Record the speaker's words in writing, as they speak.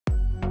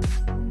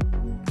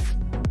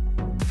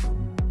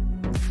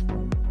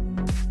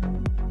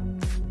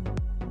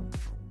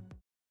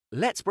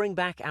Let's bring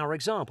back our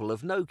example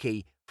of no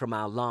key from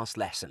our last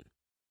lesson.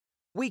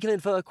 We can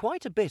infer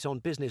quite a bit on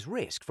business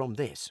risk from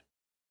this.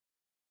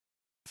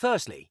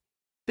 Firstly,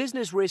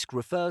 business risk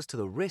refers to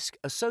the risk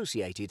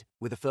associated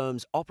with a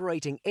firm's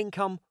operating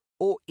income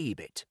or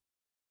EBIT.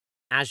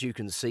 As you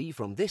can see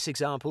from this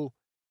example,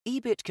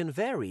 EBIT can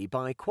vary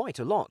by quite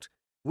a lot,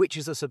 which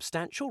is a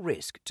substantial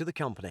risk to the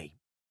company.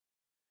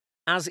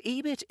 As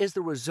EBIT is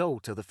the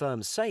result of the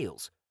firm's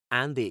sales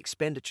and the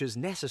expenditures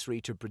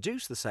necessary to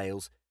produce the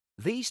sales,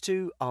 these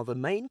two are the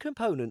main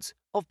components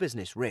of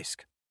business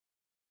risk.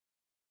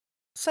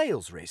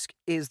 Sales risk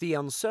is the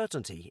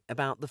uncertainty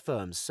about the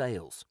firm's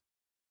sales,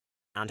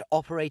 and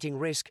operating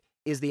risk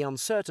is the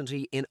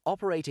uncertainty in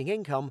operating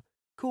income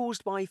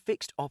caused by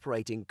fixed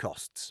operating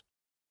costs.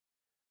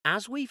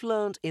 As we've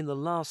learned in the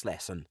last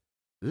lesson,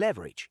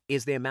 leverage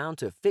is the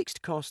amount of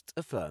fixed costs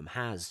a firm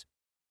has.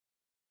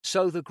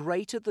 So the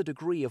greater the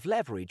degree of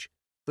leverage,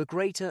 the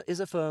greater is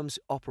a firm's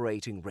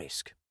operating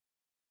risk.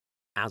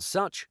 As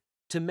such,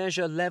 to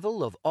measure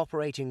level of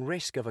operating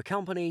risk of a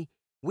company,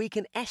 we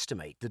can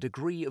estimate the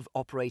degree of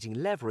operating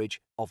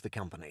leverage of the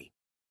company.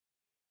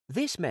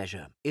 This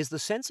measure is the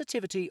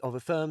sensitivity of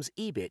a firm's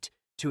EBIT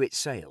to its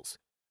sales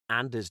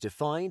and is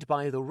defined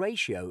by the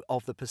ratio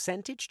of the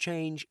percentage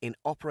change in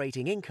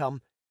operating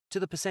income to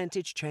the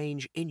percentage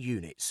change in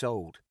units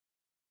sold.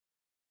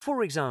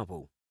 For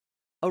example,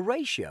 a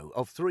ratio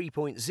of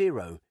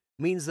 3.0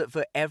 means that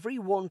for every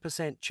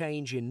 1%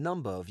 change in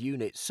number of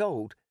units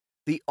sold,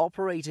 the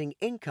operating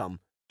income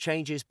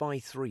changes by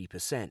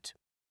 3%.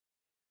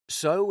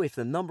 So if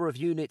the number of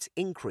units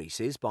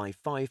increases by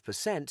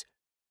 5%,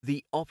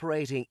 the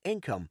operating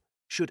income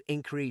should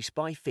increase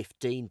by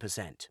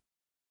 15%.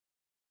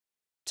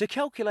 To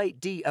calculate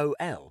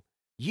DOL,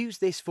 use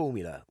this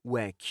formula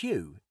where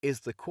Q is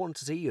the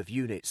quantity of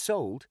units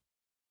sold,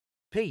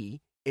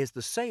 P is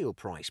the sale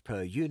price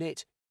per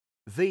unit,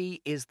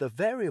 V is the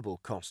variable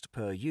cost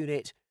per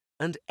unit,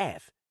 and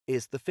F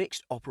is the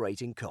fixed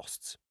operating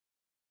costs.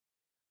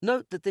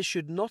 Note that this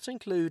should not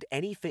include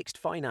any fixed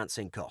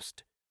financing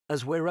cost,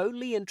 as we're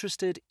only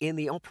interested in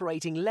the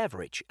operating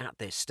leverage at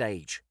this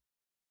stage.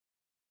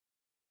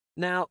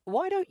 Now,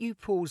 why don't you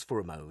pause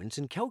for a moment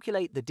and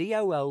calculate the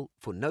DOL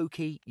for no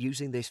key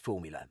using this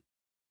formula?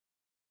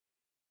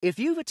 If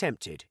you've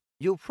attempted,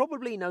 you'll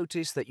probably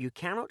notice that you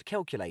cannot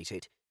calculate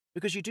it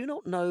because you do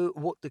not know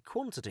what the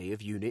quantity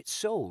of units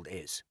sold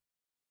is.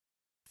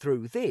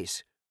 Through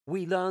this,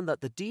 we learn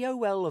that the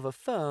DOL of a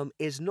firm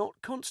is not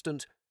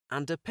constant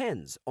and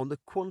depends on the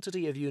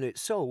quantity of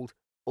units sold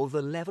or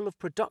the level of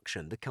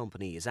production the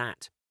company is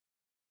at.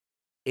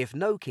 If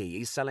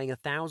Nokia is selling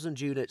 1,000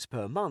 units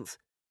per month,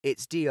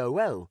 its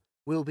DOL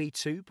will be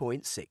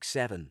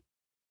 2.67.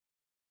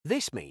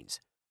 This means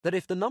that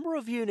if the number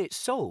of units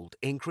sold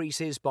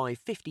increases by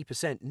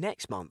 50%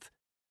 next month,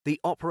 the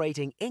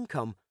operating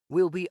income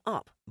will be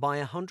up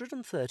by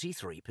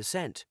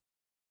 133%.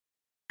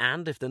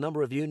 And if the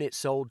number of units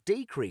sold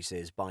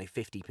decreases by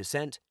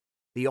 50%,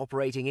 the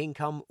operating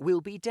income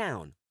will be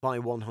down by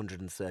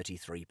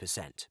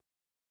 133%.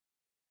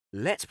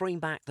 Let's bring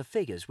back the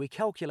figures we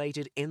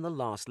calculated in the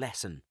last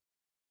lesson.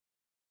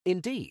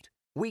 Indeed,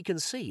 we can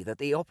see that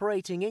the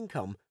operating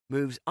income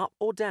moves up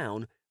or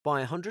down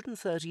by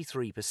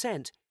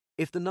 133%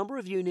 if the number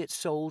of units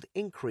sold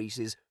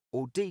increases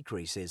or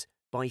decreases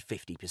by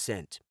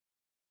 50%.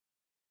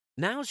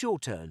 Now's your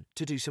turn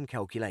to do some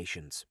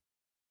calculations.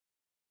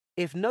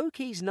 If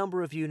Nokia's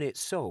number of units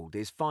sold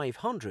is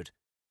 500,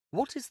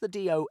 what is the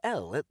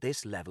DOL at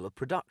this level of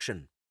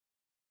production?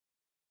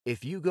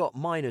 If you got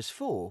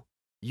 -4,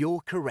 you're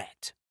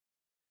correct.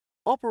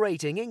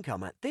 Operating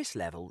income at this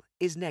level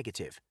is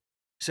negative,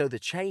 so the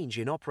change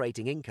in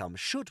operating income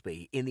should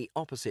be in the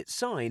opposite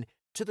sign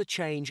to the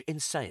change in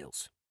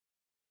sales.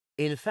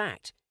 In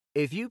fact,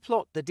 if you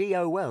plot the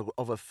DOL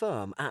of a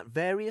firm at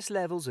various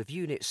levels of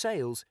unit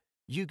sales,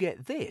 you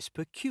get this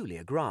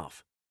peculiar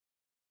graph.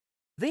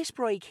 This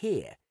break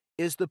here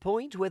is the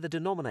point where the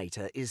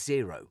denominator is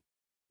 0,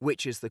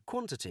 which is the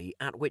quantity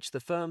at which the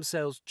firm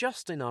sells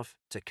just enough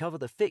to cover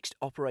the fixed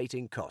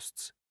operating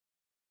costs.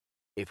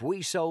 If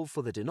we solve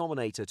for the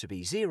denominator to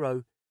be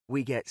 0,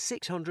 we get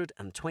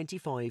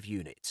 625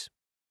 units.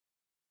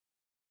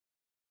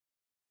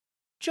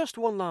 Just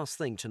one last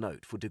thing to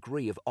note for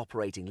degree of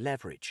operating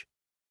leverage.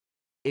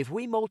 If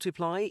we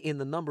multiply in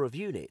the number of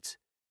units,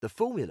 the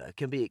formula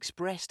can be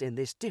expressed in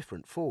this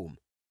different form,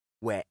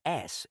 where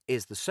S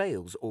is the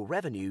sales or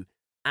revenue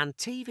and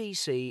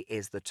TVC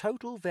is the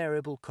total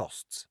variable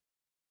costs.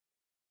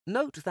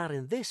 Note that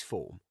in this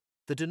form,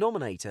 the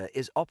denominator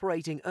is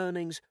operating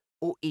earnings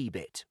or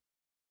EBIT.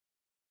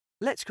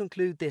 Let's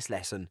conclude this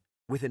lesson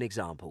with an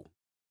example.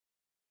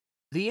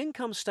 The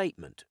income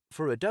statement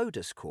for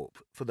Adodas Corp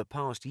for the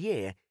past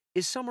year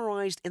is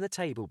summarized in the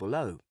table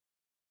below.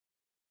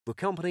 The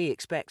company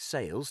expects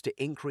sales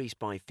to increase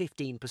by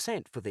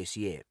 15% for this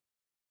year.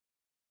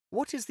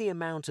 What is the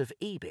amount of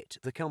EBIT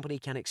the company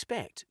can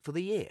expect for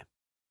the year?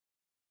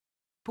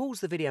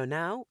 Pause the video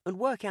now and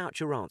work out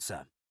your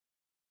answer.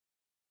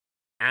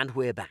 And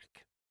we're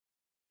back.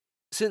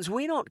 Since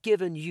we're not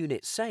given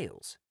unit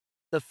sales,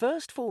 The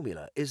first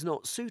formula is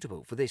not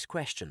suitable for this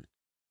question.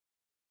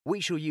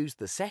 We shall use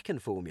the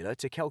second formula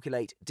to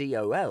calculate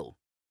DOL.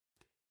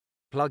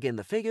 Plug in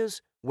the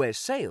figures where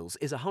sales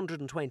is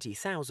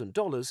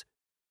 $120,000,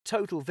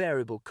 total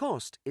variable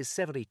cost is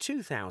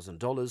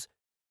 $72,000,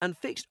 and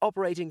fixed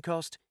operating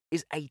cost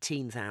is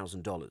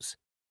 $18,000.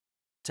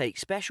 Take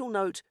special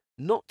note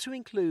not to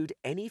include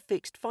any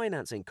fixed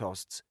financing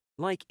costs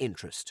like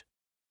interest.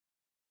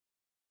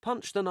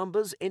 Punch the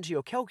numbers into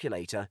your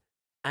calculator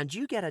and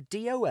you get a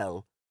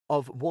DOL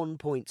of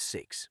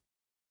 1.6.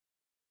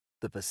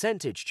 The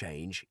percentage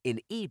change in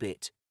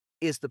EBIT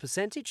is the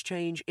percentage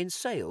change in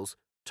sales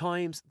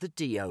times the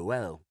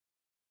DOL.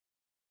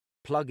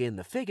 Plug in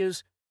the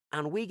figures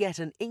and we get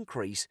an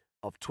increase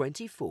of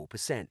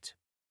 24%.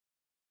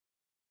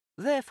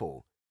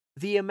 Therefore,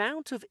 the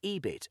amount of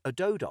EBIT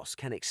Adodos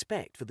can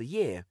expect for the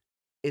year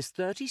is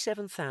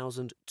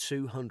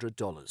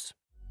 $37,200.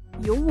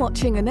 You're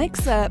watching an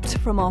excerpt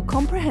from our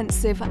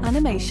comprehensive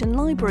animation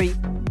library.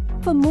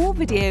 For more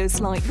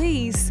videos like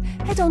these,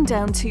 head on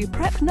down to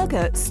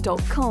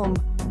prepnuggets.com.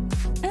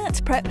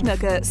 At Prep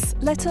Nuggets,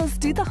 let us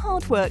do the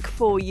hard work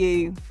for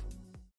you.